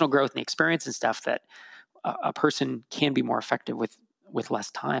personal growth and the experience and stuff, that a person can be more effective with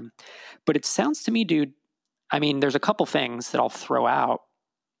less time. But it sounds to me, dude, I mean, there's a couple things that I'll throw out.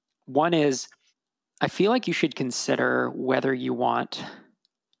 One is, I feel like you should consider whether you want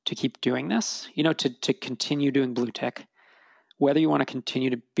to keep doing this, to continue doing Bluetick, whether you want to continue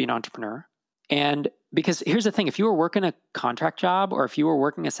to be an entrepreneur. And because here's the thing, if you were working a contract job or if you were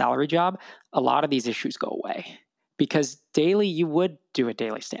working a salary job, a lot of these issues go away. Because daily, you would do a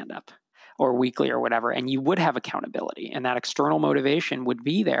daily stand-up or weekly or whatever, and you would have accountability. And that external motivation would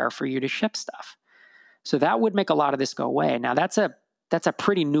be there for you to ship stuff. So that would make a lot of this go away. Now, that's a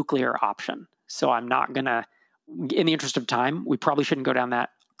pretty nuclear option. So I'm not going to, in the interest of time, we probably shouldn't go down that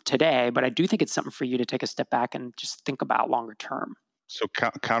today, but I do think it's something for you to take a step back and just think about longer term. So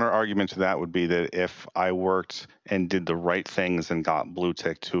counter argument to that would be that if I worked and did the right things and got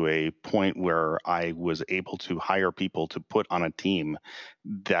Bluetick to a point where I was able to hire people to put on a team,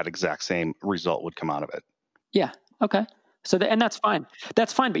 that exact same result would come out of it. Yeah. Okay. So and that's fine.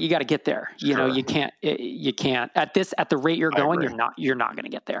 That's fine, but you got to get there. Sure. You can't at the rate you're going, you're not going to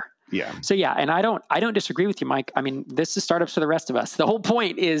get there. Yeah. So yeah, and I don't disagree with you, Mike. I mean, this is startups for the rest of us. The whole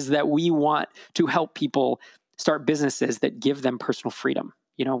point is that we want to help people start businesses that give them personal freedom.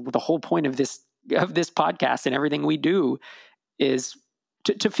 The whole point of this podcast and everything we do is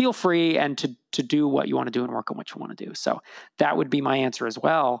to feel free and to do what you want to do and work on what you want to do. So that would be my answer as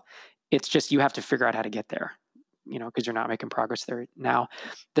well. It's just you have to figure out how to get there, because you're not making progress there now.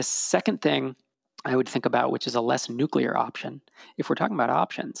 The second thing I would think about, which is a less nuclear option, if we're talking about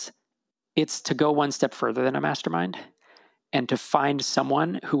options, it's to go one step further than a mastermind and to find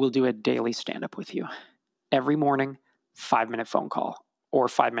someone who will do a daily stand-up with you every morning, 5-minute phone call or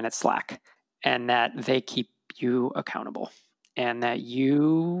 5-minute Slack, and that they keep you accountable and that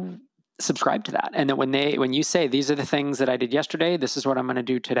you subscribe to that. And that when you say, these are the things that I did yesterday, this is what I'm going to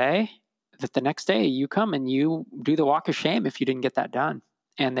do today, that the next day you come and you do the walk of shame if you didn't get that done,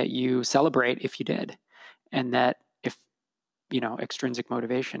 and that you celebrate if you did. And that if, extrinsic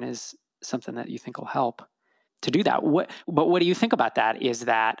motivation is something that you think will help to do that. But what do you think about that? Is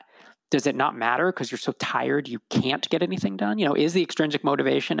that, does it not matter because you're so tired you can't get anything done? Is the extrinsic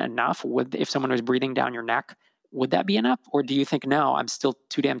motivation enough? If someone was breathing down your neck, would that be enough? Or do you think, no, I'm still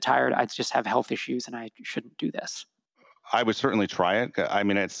too damn tired, I just have health issues and I shouldn't do this? I would certainly try it. I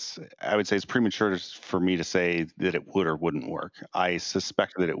mean, I would say it's premature for me to say that it would or wouldn't work. I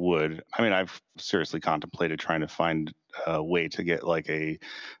suspect that it would. I mean, I've seriously contemplated trying to find a way to get like a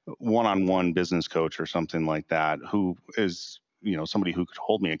one-on-one business coach or something like that who is, somebody who could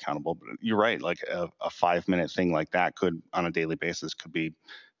hold me accountable. But you're right. Like a 5-minute thing like that could, on a daily basis, could be,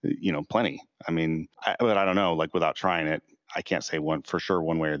 plenty. I mean, but I don't know, like without trying it, I can't say one for sure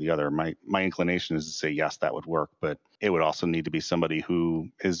one way or the other. My inclination is to say, yes, that would work, but it would also need to be somebody who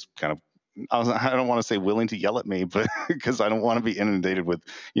is kind of, I don't want to say willing to yell at me, but because I don't want to be inundated with,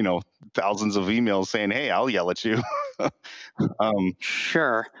 thousands of emails saying, hey, I'll yell at you.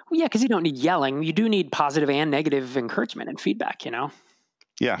 Sure. Well, yeah, because you don't need yelling. You do need positive and negative encouragement and feedback,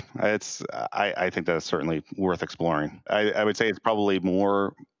 Yeah, I think that's certainly worth exploring. I would say it's probably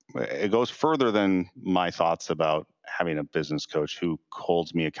more, it goes further than my thoughts about having a business coach who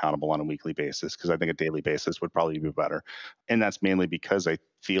holds me accountable on a weekly basis, because I think a daily basis would probably be better. And that's mainly because I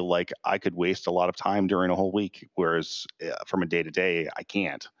feel like I could waste a lot of time during a whole week, whereas from a day to day, I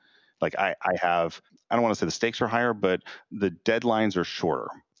can't. Like I don't want to say the stakes are higher, but the deadlines are shorter.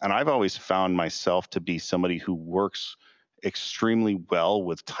 And I've always found myself to be somebody who works extremely well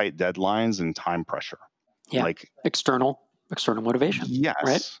with tight deadlines and time pressure. Yeah, like external external motivation, right?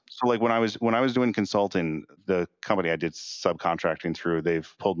 Yes. So like when I was doing consulting, the company I did subcontracting through, they've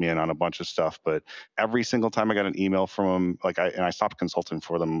pulled me in on a bunch of stuff, but every single time I got an email from them, I stopped consulting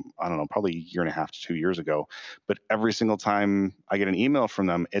for them, I don't know, probably a year and a half to 2 years ago. But every single time I get an email from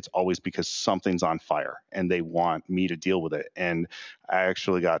them, it's always because something's on fire and they want me to deal with it. And I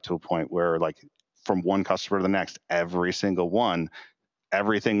actually got to a point where like from one customer to the next, every single one,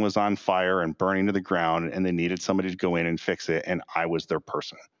 everything was on fire and burning to the ground, and they needed somebody to go in and fix it, and I was their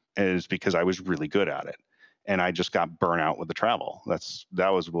person. And it's because I was really good at it, and I just got burnt out with the travel. That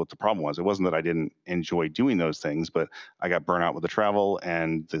was what the problem was. It wasn't that I didn't enjoy doing those things, but I got burnt out with the travel,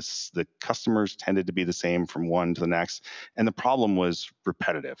 and the customers tended to be the same from one to the next, and the problem was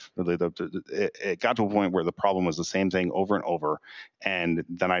repetitive. It got to a point where the problem was the same thing over and over, and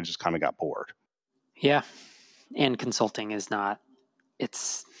then I just kind of got bored. Yeah, and consulting is not.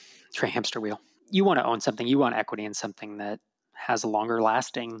 It's a hamster wheel. You want to own something. You want equity in something that has a longer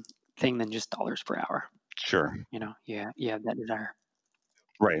lasting thing than just dollars per hour. Sure. Yeah, that desire.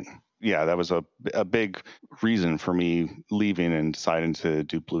 Right. Yeah, that was a big reason for me leaving and deciding to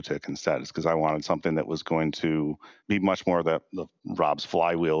do Bluetick instead, is because I wanted something that was going to be much more the Rob's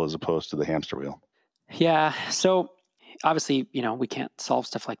flywheel as opposed to the hamster wheel. Yeah. So obviously, we can't solve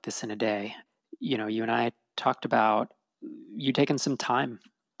stuff like this in a day. You and I talked about you taking some time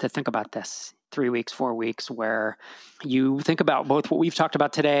to think about this, 3 weeks, 4 weeks, where you think about both what we've talked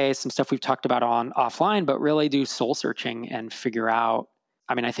about today, some stuff we've talked about on offline, but really do soul searching and figure out.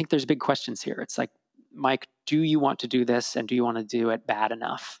 I mean, I think there's big questions here. It's like, Mike, do you want to do this, and do you want to do it bad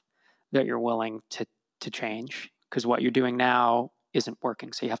enough that you're willing to change? Because what you're doing now isn't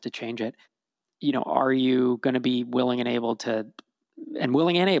working, so you have to change it. Are you going to be willing and able,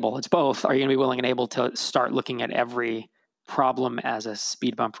 it's both. Are you going to be willing and able to start looking at every problem as a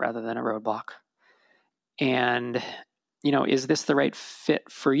speed bump rather than a roadblock? And, is this the right fit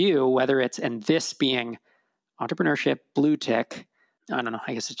for you? Whether it's, and this being entrepreneurship, Bluetick, I don't know,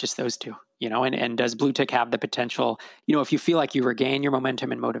 I guess it's just those two, and does Bluetick have the potential, if you feel like you regain your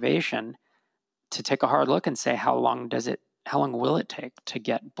momentum and motivation, to take a hard look and say, how long will it take to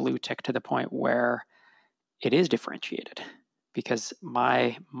get Bluetick to the point where it is differentiated? Because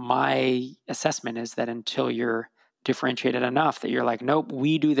my assessment is that until you're differentiated enough that you're like, nope,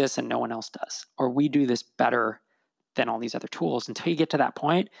 we do this and no one else does, or we do this better than all these other tools, until you get to that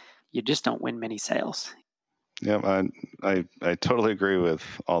point, you just don't win many sales. Yeah, I totally agree with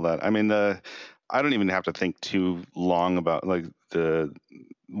all that. I mean, I don't even have to think too long about like the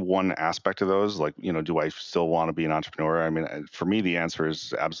one aspect of those. Like, do I still want to be an entrepreneur? I mean, for me, the answer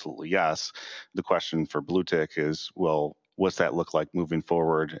is absolutely yes. The question for Bluetick is, well, what's that look like moving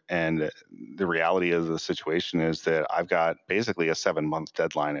forward? And the reality of the situation is that I've got basically a 7-month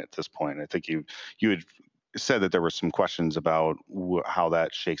deadline at this point. I think you had said that there were some questions about how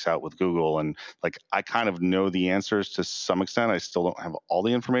that shakes out with Google, and like I kind of know the answers to some extent. I still don't have all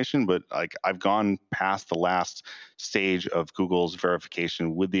the information, but like I've gone past the last stage of Google's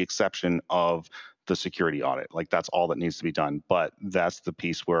verification, with the exception of the security audit. Like that's all that needs to be done. But that's the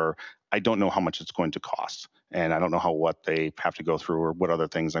piece where I don't know how much it's going to cost, and I don't know what they have to go through or what other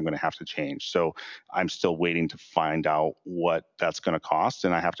things I'm going to have to change. So I'm still waiting to find out what that's going to cost,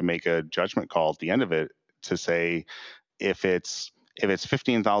 and I have to make a judgment call at the end of it to say, if it's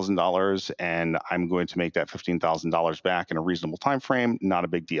 $15,000 and I'm going to make that $15,000 back in a reasonable time frame, not a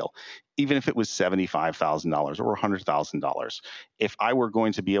big deal. Even if it was $75,000 or $100,000, if I were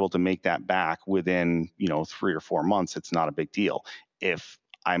going to be able to make that back within 3 or 4 months, it's not a big deal. If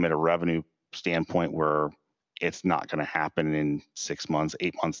I'm at a revenue standpoint where it's not going to happen in 6 months,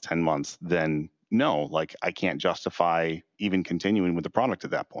 8 months, 10 months, then no, like I can't justify even continuing with the product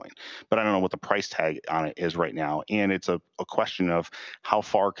at that point. But I don't know what the price tag on it is right now. And it's a question of how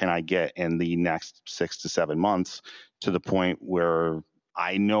far can I get in the next 6 to 7 months to the point where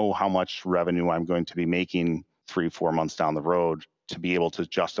I know how much revenue I'm going to be making 3-4 months down the road to be able to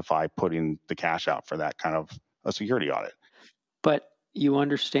justify putting the cash out for that kind of a security audit. But you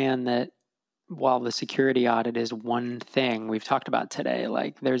understand that while the security audit is one thing we've talked about today,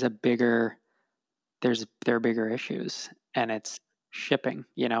 like there are bigger issues, and it's shipping.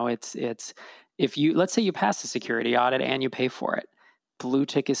 It's if you, let's say you pass the security audit and you pay for it,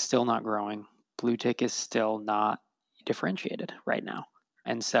 Bluetick is still not growing. Bluetick is still not differentiated right now.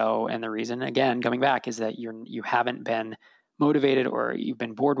 And the reason, again, coming back, is that you haven't been motivated, or you've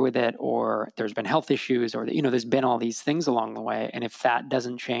been bored with it, or there's been health issues, or there's been all these things along the way. And if that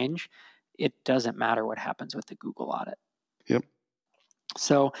doesn't change, it doesn't matter what happens with the Google audit. Yep.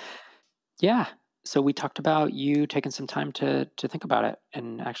 So, yeah. So we talked about you taking some time to think about it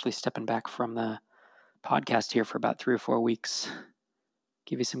and actually stepping back from the podcast here for about 3 or 4 weeks.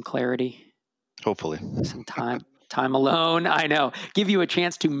 Give you some clarity. Hopefully. Some time alone. I know. Give you a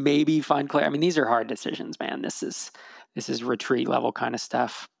chance to maybe find clarity. I mean, these are hard decisions, man. This is retreat level kind of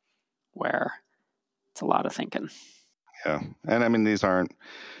stuff where it's a lot of thinking. Yeah. And I mean, these aren't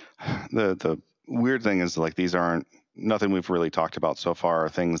the weird thing is like these aren't nothing we've really talked about so far, are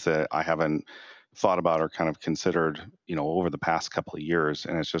things that I haven't thought about or kind of considered, over the past couple of years.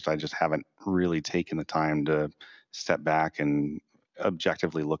 And it's just I just haven't really taken the time to step back and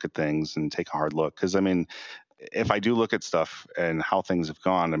objectively look at things and take a hard look. Because I mean, if I do look at stuff and how things have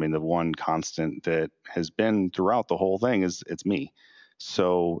gone, I mean, the one constant that has been throughout the whole thing is it's me.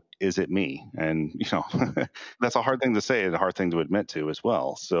 So is it me? And, that's a hard thing to say and a hard thing to admit to as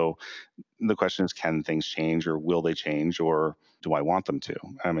well. So the question is, can things change or will they change or do I want them to?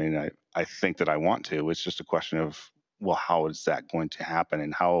 I mean, I think that I want to. It's just a question of, well, how is that going to happen?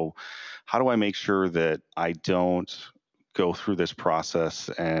 And how do I make sure that I don't go through this process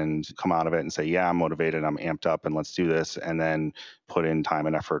and come out of it and say, yeah, I'm motivated, I'm amped up and let's do this. And then put in time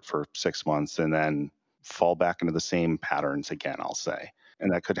and effort for 6 months and then fall back into the same patterns again, I'll say.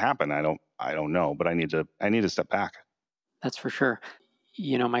 And that could happen. I don't know, but I need to step back. That's for sure.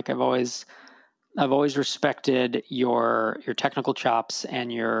 Mike, I've always respected your technical chops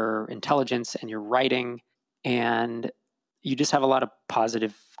and your intelligence and your writing, and you just have a lot of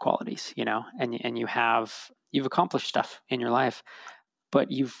positive qualities, and you've accomplished stuff in your life,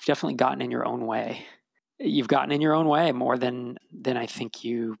 but you've definitely gotten in your own way. You've gotten in your own way more than I think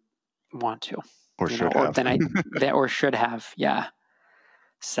you want to. Or should have. Or should have. Yeah.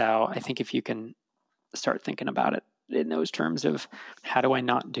 So I think if you can start thinking about it in those terms of how do I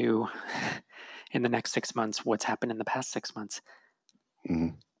not do in the next 6 months what's happened in the past 6 months.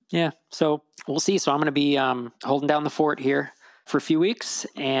 Mm-hmm. Yeah. So we'll see. So I'm going to be holding down the fort here for a few weeks,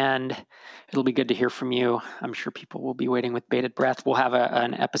 and it'll be good to hear from you. I'm sure people will be waiting with bated breath. We'll have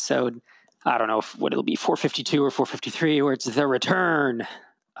an episode, I don't know what it'll be, 452 or 453, where it's the return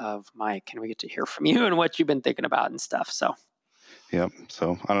of Mike, and we get to hear from you and what you've been thinking about and stuff. So, yep.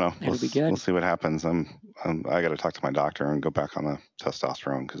 So I don't know. It'll be good. We'll see what happens. I got to talk to my doctor and go back on the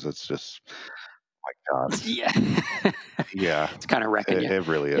testosterone because it's just, my God. Yeah. Yeah. It's kind of wrecking you. It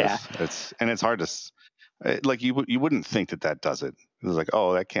really is. Yeah. It's hard to, like you wouldn't think that does it. It's like,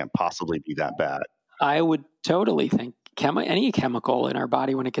 oh, that can't possibly be that bad. I would totally think any chemical in our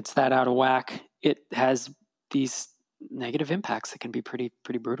body, when it gets that out of whack, it has these negative impacts that can be pretty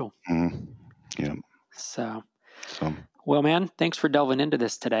brutal. Mm-hmm. Yeah. So, well, man, thanks for delving into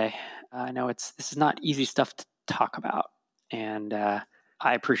this today. I know this is not easy stuff to talk about, and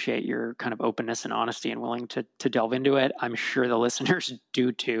I appreciate your kind of openness and honesty and willing to delve into it. I'm sure the listeners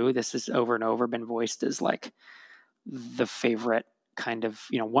do too. This has over and over been voiced as like the favorite kind of,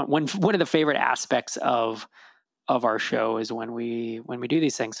 one of the favorite aspects of our show is when we do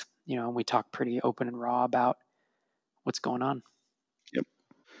these things, and we talk pretty open and raw about what's going on. Yep.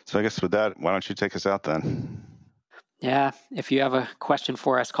 So I guess with that, why don't you take us out then? Yeah. If you have a question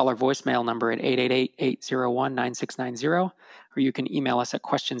for us, call our voicemail number at 888-801-9690, or you can email us at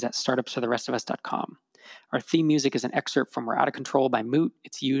questions@startupsfortherestofus.com. Our theme music is an excerpt from We're Out of Control by Moot.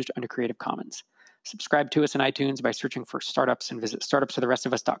 It's used under Creative Commons. Subscribe to us on iTunes by searching for Startups and visit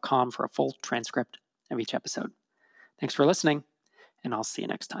startupsfortherestofus.com for a full transcript of each episode. Thanks for listening, and I'll see you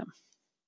next time.